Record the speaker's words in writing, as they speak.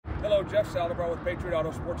Hello, Jeff Saldivar with Patriot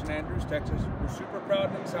Autosports in Andrews, Texas. We're super proud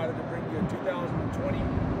and excited to bring you a 2020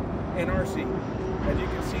 NRC. As you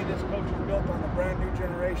can see, this coach is built on the brand new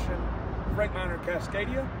generation Freightliner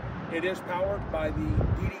Cascadia. It is powered by the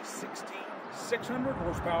DD16 600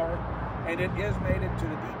 horsepower, and it is mated to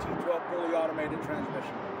the DT12 fully automated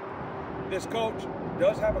transmission. This coach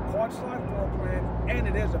does have a quad slide floor plan, and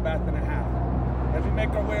it is a bath and a half. As we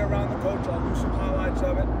make our way around the coach, I'll do some highlights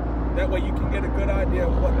of it. That way you can get a good idea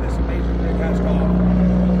of what this amazing rig has to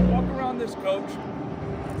offer. Walk around this coach.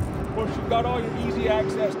 Of course, you've got all your easy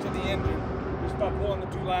access to the engine. Just by pulling the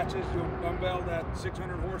two latches, you'll unveil that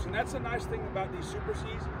 600 horse. And that's the nice thing about these Super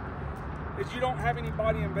Cs, is you don't have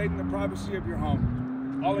anybody invading the privacy of your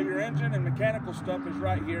home. All of your engine and mechanical stuff is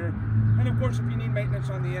right here. And of course, if you need maintenance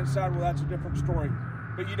on the inside, well, that's a different story.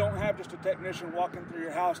 But you don't have just a technician walking through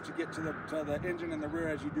your house to get to the engine in the rear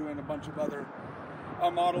as you do in a bunch of other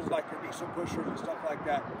models like your diesel pushers and stuff like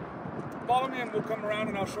that. Follow me and we'll come around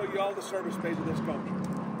and I'll show you all the service phase of this coach.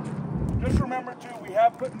 Just remember too, we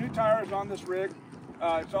have put new tires on this rig.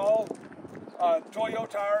 It's all Toyo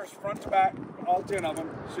tires, front to back, all 10 of them,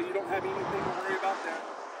 so you don't have anything to worry about there.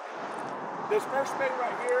 This first bay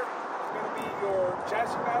right here is going to be your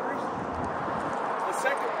chassis batteries. The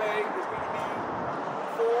second bay is going to be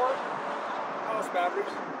 4 house batteries.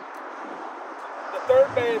 The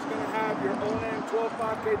third bay is going to have your O&M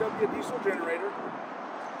 12.5 kW diesel generator.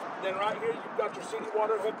 Then right here you've got your city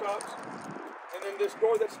water hookups. And then this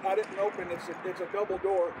door that I didn't open, it's a double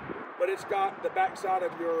door, but it's got the back side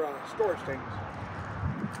of your storage tanks.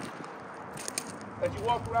 As you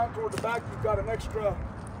walk around toward the back, you've got an extra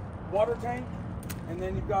water tank, and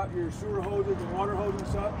then you've got your sewer hoses and water hose and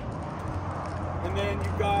such. And then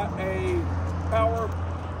you've got a power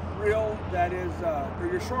reel that is, or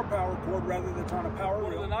your shore power cord rather than on a power reel.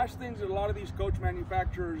 One of the nice things that a lot of these coach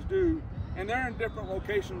manufacturers do, and they're in different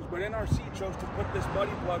locations, but NRC chose to put this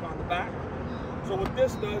buddy plug on the back. So what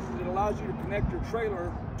this does is it allows you to connect your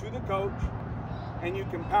trailer to the coach, and you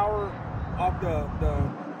can power off the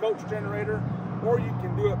coach generator, or you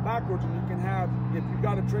can do it backwards, and you can have, if you've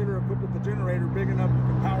got a trailer equipped with the generator big enough, you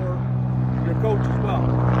can power your coach as well.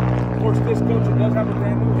 Of course, this coach, it does have a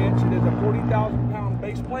brand new hitch. It is a 40,000 pound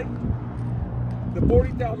base plate. The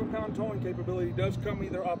 40,000 pound towing capability does come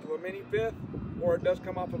either off of a mini fifth, or it does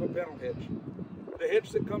come off of a pedal hitch. The hitch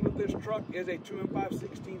that comes with this truck is a 2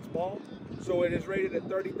 5/16 ball, so it is rated at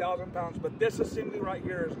 30,000 pounds, but this assembly right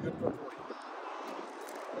here is good for 40.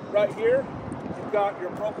 Right here, you've got your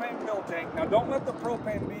propane fill tank. Now don't let the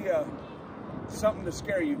propane be something to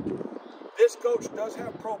scare you. This coach does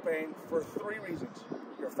have propane for 3 reasons.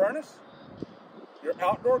 Your furnace, your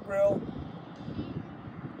outdoor grill,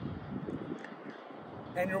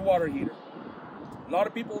 and your water heater. A lot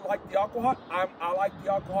of people like the AquaHot. I like the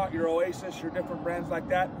AquaHot, your Oasis, your different brands like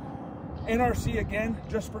that. NRC, again,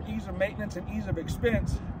 just for ease of maintenance and ease of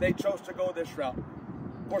expense, they chose to go this route.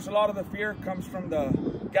 Of course, a lot of the fear comes from the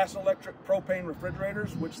gas electric propane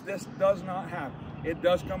refrigerators, which this does not have. It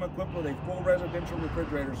does come equipped with a full residential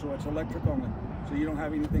refrigerator, so it's electric only, so you don't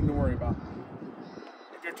have anything to worry about.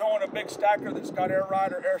 If you're towing a big stacker that's got air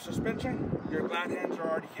ride or air suspension, your glad hands are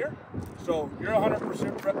already here, so you're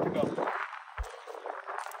 100% prepped to go.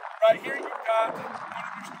 Right here you've got one of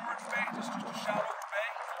your storage bays. It's just a shallow bay,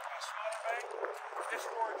 a smaller bay. This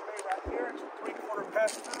storage bay right here, it's a 3/4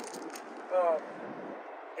 pass-through.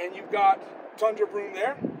 And you've got tons of room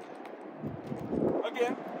there.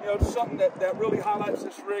 Again, you know, it's something that really highlights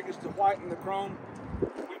this rig is the white and the chrome.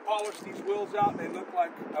 We polished these wheels out and they look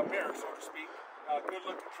like a mirror, so to speak. Good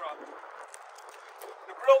looking truck.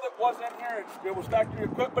 The grill that was in here, it was factory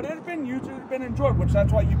equipped, but it had been used, it had been enjoyed, which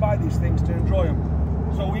that's why you buy these things, to enjoy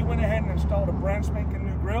them. So we went ahead and installed a brand spanking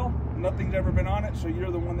new grill. Nothing's ever been on it, so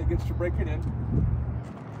you're the one that gets to break it in.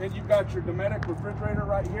 Then you've got your Dinette refrigerator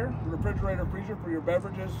right here, the refrigerator freezer for your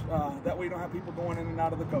beverages. That way you don't have people going in and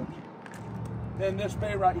out of the coach. Then this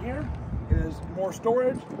bay right here is more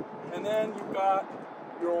storage. And then you've got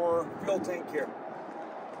your fuel tank here.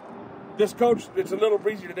 This coach, it's a little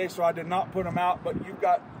breezy today, so I did not put them out, but you've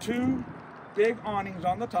got 2 big awnings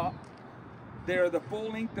on the top. They're the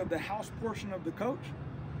full length of the house portion of the coach,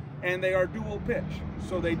 and they are dual pitch.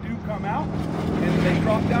 So they do come out and they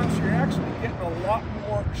drop down, so you're actually getting a lot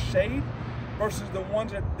more shade versus the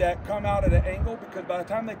ones that come out at an angle, because by the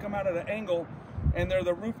time they come out at an angle and they're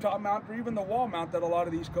the rooftop mount or even the wall mount that a lot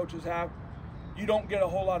of these coaches have, you don't get a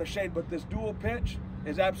whole lot of shade. But this dual pitch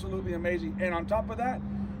is absolutely amazing. And on top of that,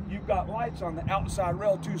 you've got lights on the outside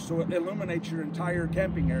rail too, so it illuminates your entire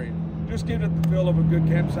camping area. Just give it the feel of a good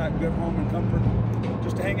campsite, good home and comfort,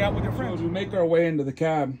 just to hang out with your friends. As we make our way into the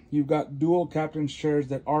cab, you've got dual captain's chairs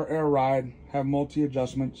that are air ride, have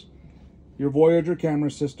multi-adjustments. your Voyager camera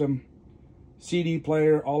system, CD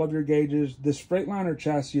player, all of your gauges. This Freightliner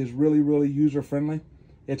chassis is really, really user-friendly.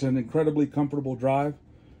 It's an incredibly comfortable drive,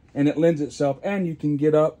 and it lends itself, and you can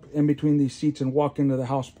get up in between these seats and walk into the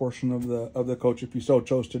house portion of the coach if you so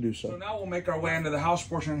chose to do so. So now we'll make our way into the house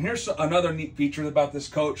portion. And here's another neat feature about this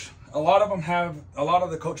coach. A lot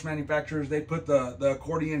of the coach manufacturers, they put the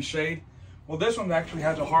accordion shade. Well, this one actually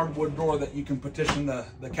has a hardwood door that you can partition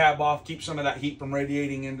the cab off, keep some of that heat from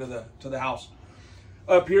radiating into the house.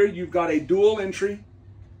 Up here, you've got a dual entry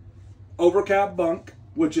over cab bunk,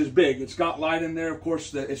 which is big. It's got light in there. Of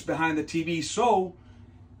course, it's behind the TV, so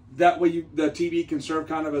that way the TV can serve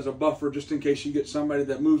kind of as a buffer just in case you get somebody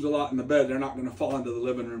that moves a lot in the bed. They're not going to fall into the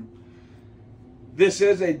living room. This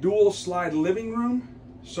is a dual slide living room.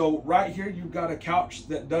 So right here, you've got a couch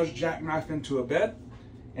that does jackknife into a bed.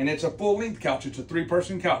 And it's a full-length couch. It's a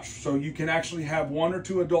 3-person couch. So you can actually have 1 or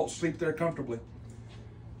 2 adults sleep there comfortably.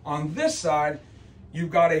 On this side,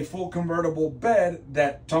 you've got a full convertible bed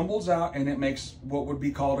that tumbles out, and it makes what would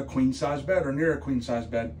be called a queen-size bed or near a queen-size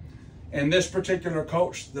bed. In this particular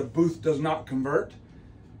coach, the booth does not convert.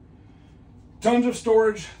 Tons of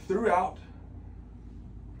storage throughout.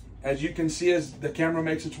 As you can see, as the camera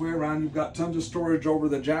makes its way around, you've got tons of storage over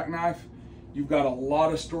the jackknife. You've got a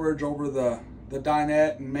lot of storage over the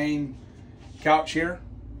dinette and main couch here.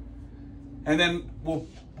 And then we'll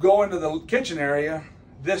go into the kitchen area.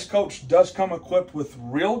 This coach does come equipped with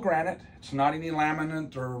real granite. It's not any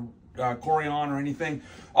laminate or Corian or anything.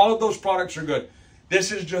 All of those products are good.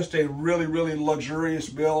 This is just a really, really luxurious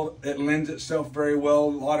build. It lends itself very well. A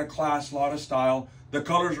lot of class, a lot of style. The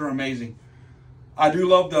colors are amazing. I do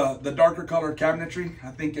love the darker colored cabinetry.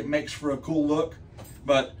 I think it makes for a cool look.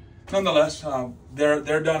 But nonetheless,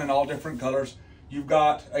 they're done in all different colors. You've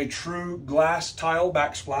got a true glass tile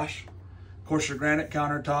backsplash. Of course, your granite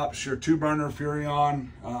countertops, your 2-burner Furrion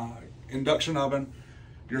induction oven,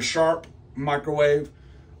 your Sharp microwave.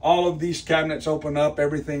 All of these cabinets open up.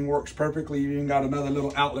 Everything works perfectly. You even got another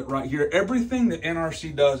little outlet right here. Everything that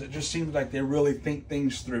NRC does, it just seems like they really think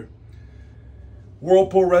things through.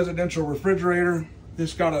 Whirlpool residential refrigerator.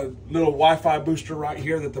 This got a little Wi-Fi booster right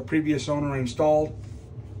here that the previous owner installed.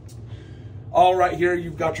 All right here,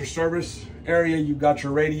 you've got your service area. You've got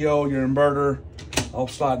your radio, your inverter. I'll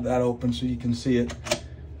slide that open so you can see it.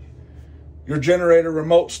 Your generator,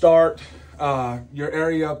 remote start. Your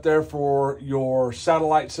area up there for your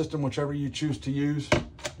satellite system, whichever you choose to use.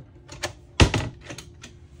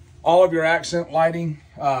 All of your accent lighting,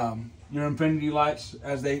 your infinity lights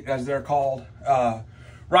as they're called.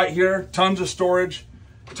 Right here, tons of storage,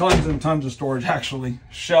 tons and tons of storage actually.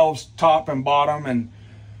 Shelves top and bottom, and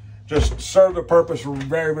just serve the purpose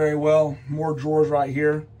very, very well. More drawers right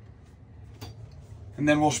here. And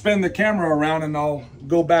then we'll spin the camera around, and I'll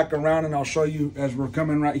go back around and I'll show you as we're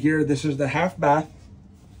coming right here. This is the half bath.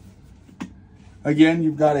 Again,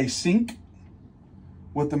 you've got a sink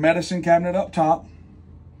with the medicine cabinet up top.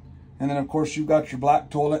 And then of course you've got your black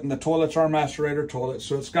toilet, and the toilets are macerator toilets.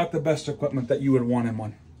 So it's got the best equipment that you would want in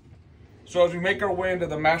one. So as we make our way into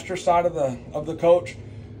the master side of the coach,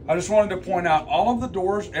 I just wanted to point out all of the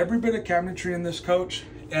doors, every bit of cabinetry in this coach,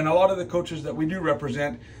 and a lot of the coaches that we do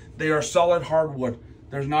represent, they are solid hardwood.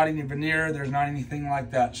 There's not any veneer, there's not anything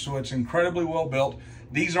like that. So it's incredibly well built.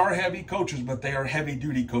 These are heavy coaches, but they are heavy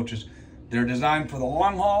duty coaches. They're designed for the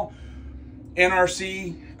long haul.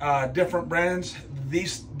 NRC, different brands.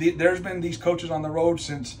 There's been these coaches on the road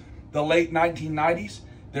since the late 1990s.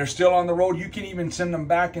 They're still on the road. You can even send them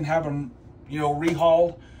back and have them,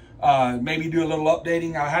 rehauled. Maybe do a little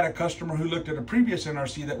updating. I had a customer who looked at a previous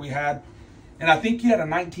NRC that we had, and I think he had a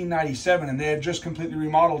 1997, and they had just completely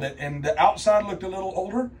remodeled it. And the outside looked a little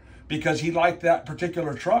older because he liked that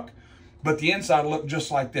particular truck, but the inside looked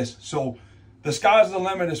just like this. So the sky's the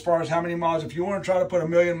limit as far as how many miles. If you want to try to put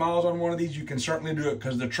 1,000,000 miles on one of these, you can certainly do it,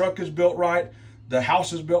 because the truck is built right, the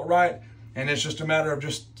house is built right, and it's just a matter of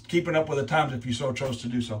just keeping up with the times if you so chose to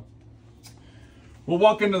do so. We'll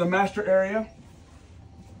walk into the master area.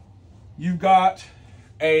 You've got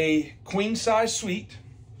a queen size suite.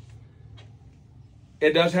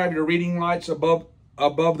 It does have your reading lights above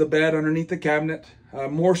the bed underneath the cabinet.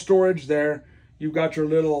 More storage there. You've got your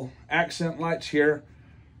little accent lights here.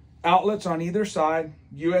 Outlets on either side.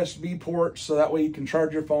 USB ports, so that way you can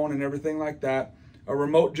charge your phone and everything like that. A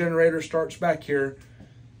remote generator starts back here.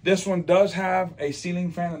 This one does have a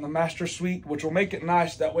ceiling fan in the master suite, which will make it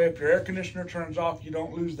nice. That way if your air conditioner turns off, you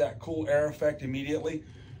don't lose that cool air effect immediately.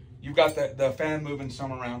 You've got the fan moving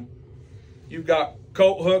some around. You've got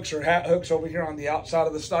coat hooks or hat hooks over here on the outside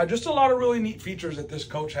of the slide. Just a lot of really neat features that this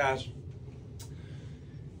coach has.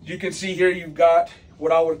 You can see here you've got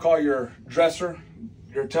what I would call your dresser.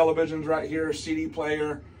 your televisions right here, CD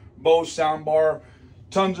player, Bose soundbar,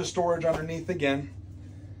 tons of storage underneath again.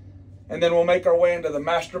 And then we'll make our way into the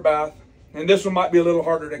master bath. And this one might be a little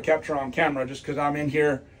harder to capture on camera just because I'm in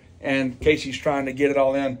here and Casey's trying to get it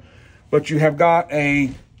all in. But you have got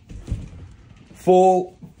a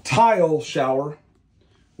full tile shower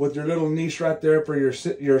with your little niche right there for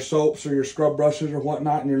your soaps or your scrub brushes or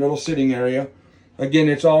whatnot in your little sitting area. Again,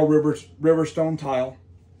 it's all Riverstone tile.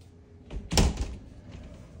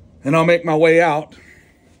 And I'll make my way out.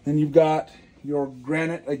 And you've got your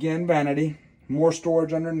granite, again, vanity, more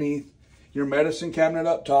storage underneath, your medicine cabinet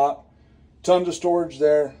up top, tons of storage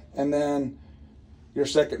there, and then your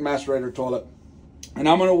second macerator toilet. And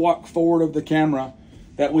I'm going to walk forward of the camera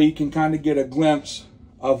that way you can kind of get a glimpse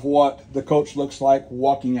of what the coach looks like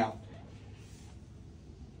walking out.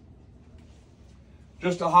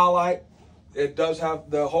 Just to highlight, it does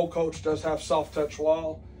have, the whole coach does have soft touch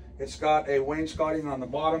wall. It's got a wainscoting on the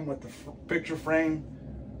bottom with the picture frame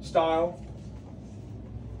style.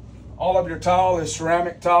 All of your tile is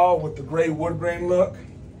ceramic tile with the gray wood grain look.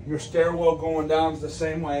 Your stairwell going down is the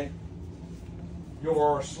same way.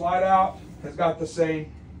 Your slide out has got the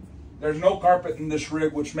same. There's no carpet in this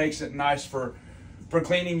rig, which makes it nice for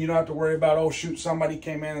cleaning. You don't have to worry about, oh shoot, somebody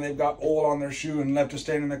came in and they've got oil on their shoe and left a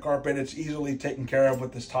stain in the carpet. It's easily taken care of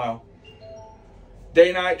with this tile.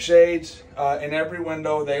 Day-night shades in every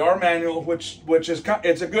window. They are manual, which is,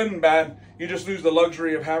 it's a good and bad. You just lose the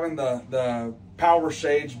luxury of having the power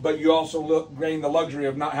shades, but you also gain the luxury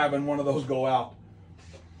of not having one of those go out.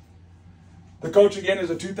 The coach, again, is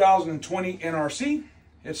a 2020 NRC.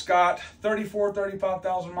 It's got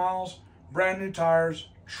 35,000 miles, brand new tires,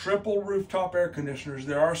 triple rooftop air conditioners.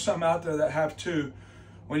 There are some out there that have two.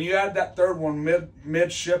 When you add that third one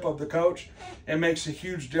mid-ship of the coach, it makes a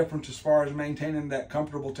huge difference as far as maintaining that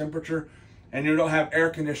comfortable temperature. And you don't have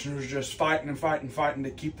air conditioners just fighting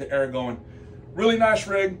to keep the air going. Really nice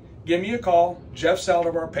rig. Give me a call. Jeff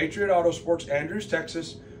Saldivar, Patriot Autosports, Andrews,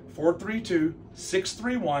 Texas,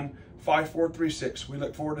 432-631-5436. We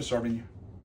look forward to serving you.